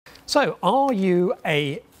So, are you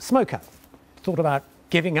a smoker? Thought about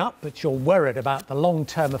giving up, but you're worried about the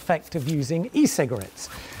long-term effect of using e-cigarettes?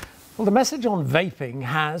 Well, the message on vaping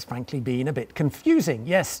has, frankly, been a bit confusing.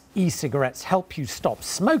 Yes, e-cigarettes help you stop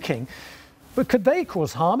smoking, but could they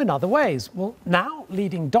cause harm in other ways? Well, now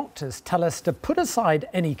leading doctors tell us to put aside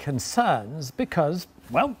any concerns because,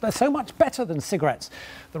 well, they're so much better than cigarettes.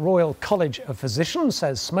 The Royal College of Physicians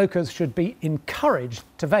says smokers should be encouraged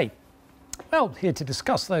to vape. Well, here to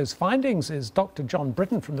discuss those findings is Dr. John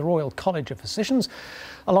Britton from the Royal College of Physicians,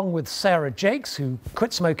 along with Sarah Jakes, who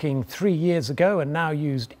quit smoking 3 years ago and now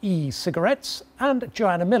used e-cigarettes, and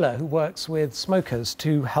Joanna Miller, who works with smokers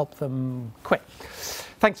to help them quit.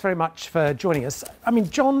 Thanks very much for joining us. I mean,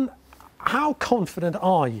 John, how confident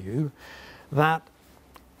are you that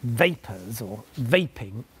vapors or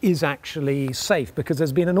vaping is actually safe? Because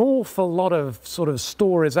there's been an awful lot of sort of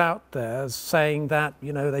stories out there saying that,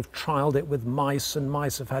 you know, they've trialled it with mice and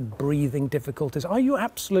mice have had breathing difficulties. Are you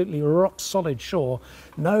absolutely rock solid sure?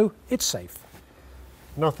 No, it's safe.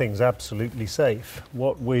 Nothing's absolutely safe.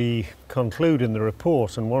 What we conclude in the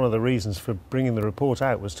report, and one of the reasons for bringing the report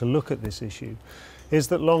out was to look at this issue, is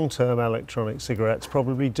that long-term electronic cigarettes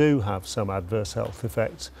probably do have some adverse health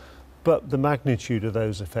effects. But the magnitude of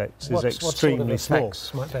those effects is extremely small. What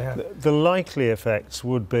sort of effects might they have? The likely effects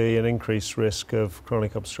would be an increased risk of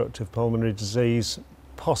chronic obstructive pulmonary disease,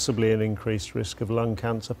 possibly an increased risk of lung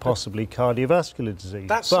cancer, possibly cardiovascular disease.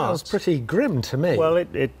 That sounds pretty grim to me. Well,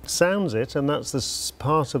 it sounds it, and that's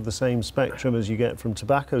part of the same spectrum as you get from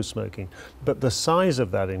tobacco smoking. But the size of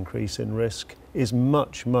that increase in risk is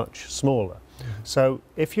much, much smaller. So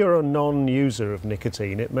if you're a non-user of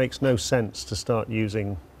nicotine, it makes no sense to start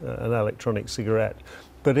using an electronic cigarette.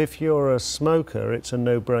 But if you're a smoker, it's a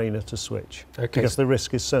no-brainer to switch, because the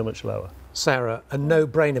risk is so much lower. Sarah, a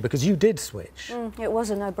no-brainer, because you did switch. It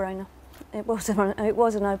was a no-brainer. It was a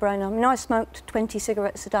no-brainer. I mean, I smoked 20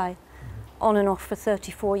 cigarettes a day, on and off for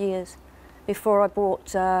 34 years, before I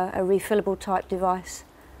bought a refillable type device,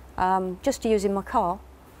 just to use in my car.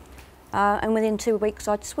 And within 2 weeks,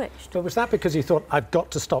 I'd switched. But was that because you thought, I've got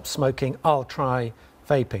to stop smoking, I'll try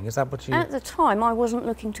vaping? Is that what you... At the time, I wasn't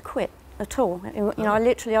looking to quit at all. You know,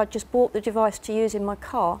 I just bought the device to use in my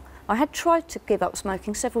car. I had tried to give up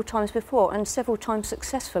smoking several times before, and several times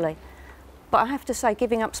successfully. But I have to say,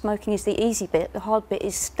 giving up smoking is the easy bit. The hard bit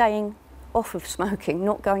is staying off of smoking,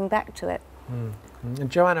 not going back to it.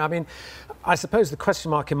 And Joanna, I mean, I suppose the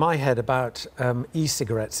question mark in my head about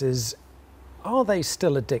e-cigarettes is, are they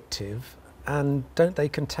still addictive, and don't they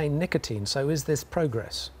contain nicotine? So is this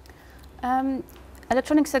progress?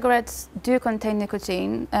 Electronic cigarettes do contain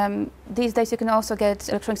nicotine. These days you can also get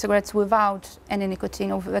electronic cigarettes without any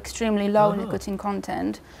nicotine or with extremely low nicotine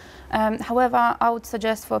content. However, I would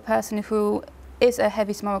suggest for a person who is a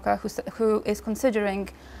heavy smoker, who is considering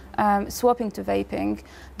swapping to vaping,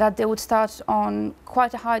 that they would start on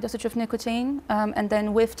quite a high dosage of nicotine, and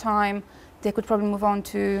then with time they could probably move on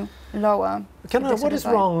to lower. What is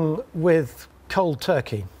wrong with cold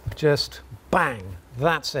turkey? Just bang,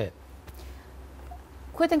 that's it.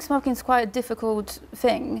 Quitting smoking is quite a difficult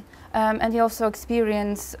thing, and you also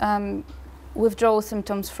experience withdrawal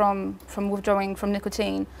symptoms from withdrawing from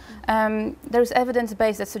nicotine. There is evidence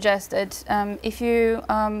base that suggests that if you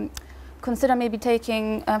consider maybe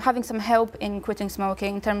having some help in quitting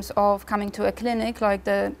smoking in terms of coming to a clinic like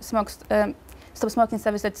the Stop Smoking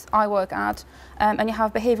service that I work at, and you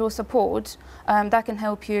have behavioural support, that can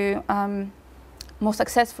help you more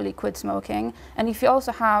successfully quit smoking. And if you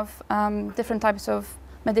also have different types of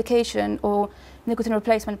medication or nicotine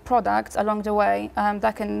replacement products along the way,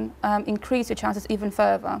 that can increase your chances even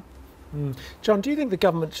further. John, do you think the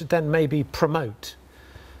government should then maybe promote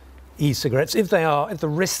e-cigarettes if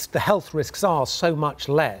the health risks are so much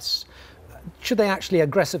less? Should they actually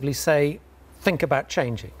aggressively say, think about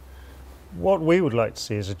changing? What we would like to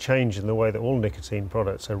see is a change in the way that all nicotine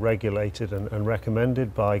products are regulated and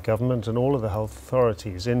recommended by government and all of the health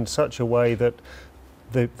authorities in such a way that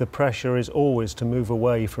the pressure is always to move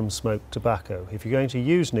away from smoked tobacco. If you're going to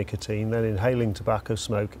use nicotine, then inhaling tobacco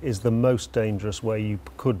smoke is the most dangerous way you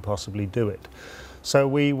could possibly do it. So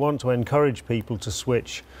we want to encourage people to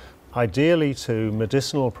switch ideally to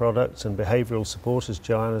medicinal products and behavioural support, as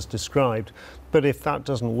Joanna's described. But if that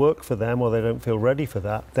doesn't work for them or they don't feel ready for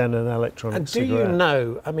that, then an electronic cigarette. And do you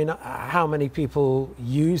know, I mean, how many people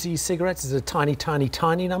use e-cigarettes? Is it a tiny, tiny,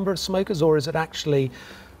 tiny number of smokers, or is it actually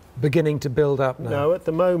beginning to build up now? No, at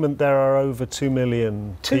the moment there are over 2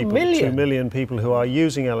 million 2 million? 2 million people who are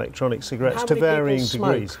using electronic cigarettes to varying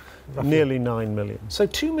degrees. Roughly? Nearly 9 million. So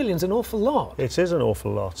 2 million's an awful lot. It is an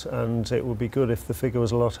awful lot, and it would be good if the figure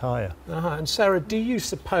was a lot higher. And Sarah, do you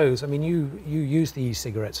suppose, I mean, you use the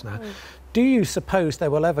e-cigarettes now, do you suppose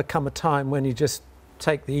there will ever come a time when you just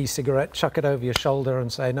take the e-cigarette, chuck it over your shoulder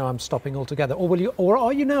and say, no, I'm stopping altogether? Or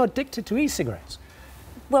are you now addicted to e-cigarettes?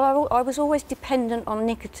 Well, I was always dependent on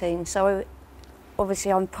nicotine, so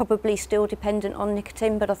obviously I'm probably still dependent on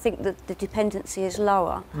nicotine, but I think that the dependency is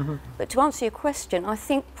lower. But to answer your question, I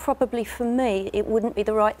think probably for me it wouldn't be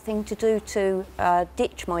the right thing to do to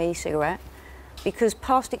ditch my e-cigarette, because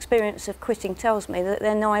past experience of quitting tells me that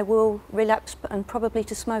then I will relapse and probably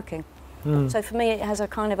to smoking. So for me it has a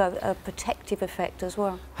kind of a protective effect as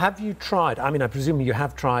well. Have you tried, I mean, I presume you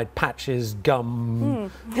have tried patches,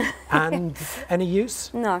 gum, and any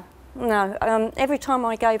use? No, no. Every time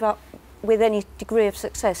I gave up with any degree of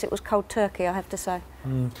success, it was cold turkey, I have to say.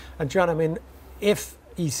 And Joanne, I mean, if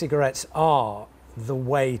e-cigarettes are the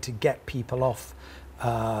way to get people off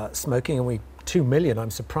smoking, and 2 million,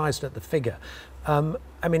 I'm surprised at the figure.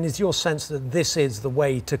 I mean, is your sense that this is the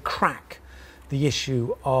way to crack the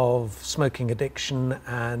issue of smoking addiction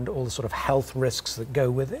and all the sort of health risks that go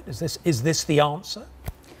with it? Is this the answer?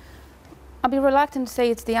 I'd be reluctant to say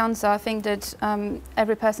it's the answer. I think that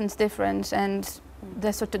every person's different, and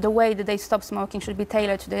the way that they stop smoking should be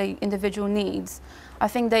tailored to their individual needs. I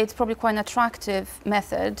think that it's probably quite an attractive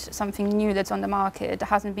method, something new that's on the market that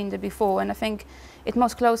hasn't been there before, and I think it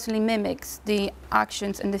most closely mimics the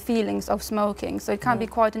actions and the feelings of smoking, so it can be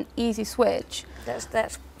quite an easy switch. That's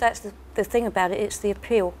the thing about it, it's the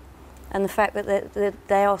appeal and the fact that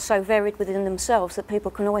they are so varied within themselves that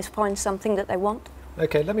people can always find something that they want.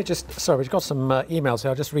 Okay, let me just, sorry, we've got some emails here.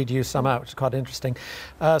 I'll just read you some out, which is quite interesting.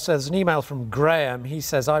 So there's an email from Graham. He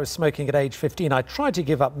says, I was smoking at age 15. I tried to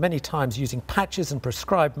give up many times using patches and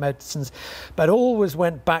prescribed medicines, but always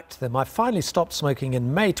went back to them. I finally stopped smoking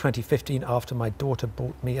in May 2015 after my daughter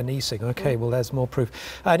bought me an e-cig. Okay, well, there's more proof.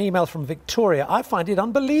 An email from Victoria. I find it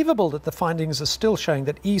unbelievable that the findings are still showing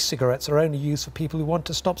that e-cigarettes are only used for people who want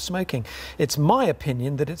to stop smoking. It's my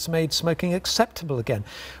opinion that it's made smoking acceptable again.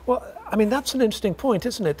 Well, I mean, that's an interesting point,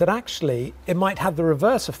 isn't it? That actually it might have the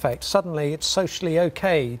reverse effect. Suddenly it's socially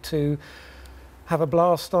okay to have a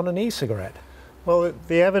blast on an e-cigarette. Well,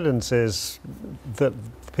 the evidence is that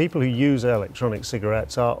people who use electronic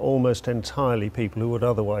cigarettes are almost entirely people who would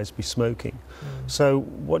otherwise be smoking. So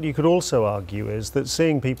what you could also argue is that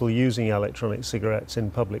seeing people using electronic cigarettes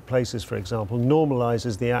in public places, for example,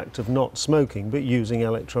 normalises the act of not smoking but using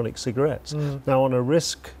electronic cigarettes. Now, on a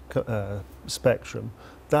risk spectrum,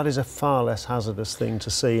 that is a far less hazardous thing to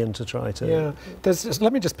see and to try to... Yeah.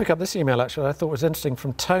 Let me just pick up this email, actually, I thought was interesting,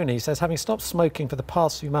 from Tony. He says, having stopped smoking for the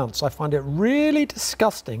past few months, I find it really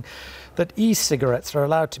disgusting that e-cigarettes are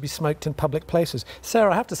allowed to be smoked in public places.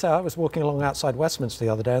 Sarah, I have to say, I was walking along outside Westminster the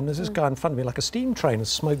other day, and there's this guy in front of me, like a steam train, with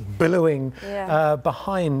smoke billowing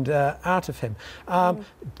behind out of him.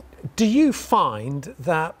 Do you find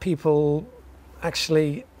that people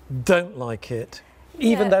actually don't like it?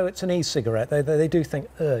 Even though it's an e-cigarette, they do think,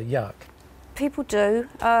 yuck. People do.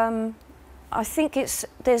 I think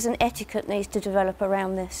there's an etiquette needs to develop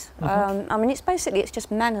around this. I mean, it's just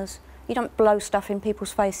manners. You don't blow stuff in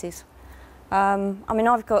people's faces. I mean,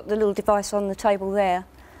 I've got the little device on the table there,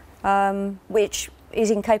 which is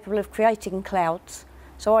incapable of creating clouds.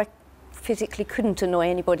 So I physically couldn't annoy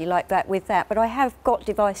anybody like that with that. But I have got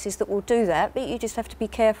devices that will do that, but you just have to be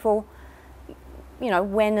careful, you know,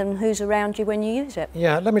 when and who's around you when you use it.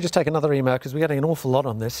 Yeah, let me just take another email because we're getting an awful lot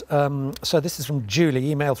on this. So this is from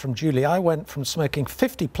Julie, email from Julie. I went from smoking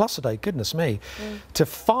 50 plus a day, goodness me, to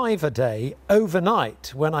 5 a day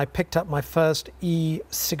overnight when I picked up my first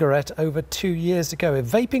e-cigarette over 2 years ago. If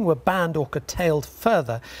vaping were banned or curtailed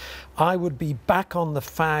further, I would be back on the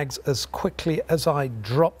fags as quickly as I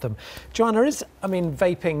dropped them. Joanna, I mean,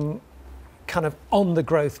 vaping kind of on the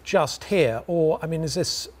growth just here, or I mean, is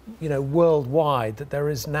this, you know, worldwide that there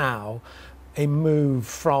is now a move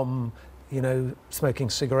from, you know, smoking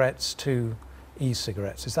cigarettes to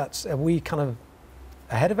e-cigarettes? Are we kind of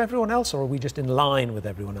ahead of everyone else, or are we just in line with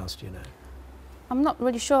everyone else, do you know? I'm not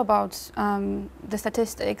really sure about the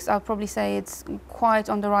statistics. I'll probably say it's quite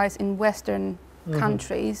on the rise in Western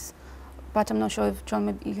countries. But I'm not sure if, John,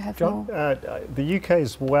 maybe you have more. The UK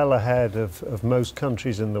is well ahead of most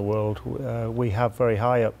countries in the world. We have very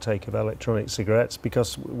high uptake of electronic cigarettes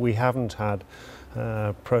because we haven't had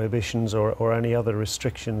prohibitions or any other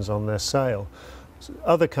restrictions on their sale.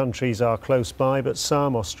 Other countries are close by, but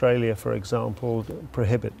some, Australia for example,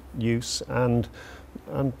 prohibit use, and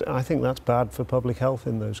And I think that's bad for public health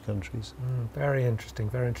in those countries. Very interesting,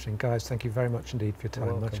 very interesting. Guys, thank you very much indeed for your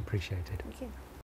time. Much appreciated. Thank you.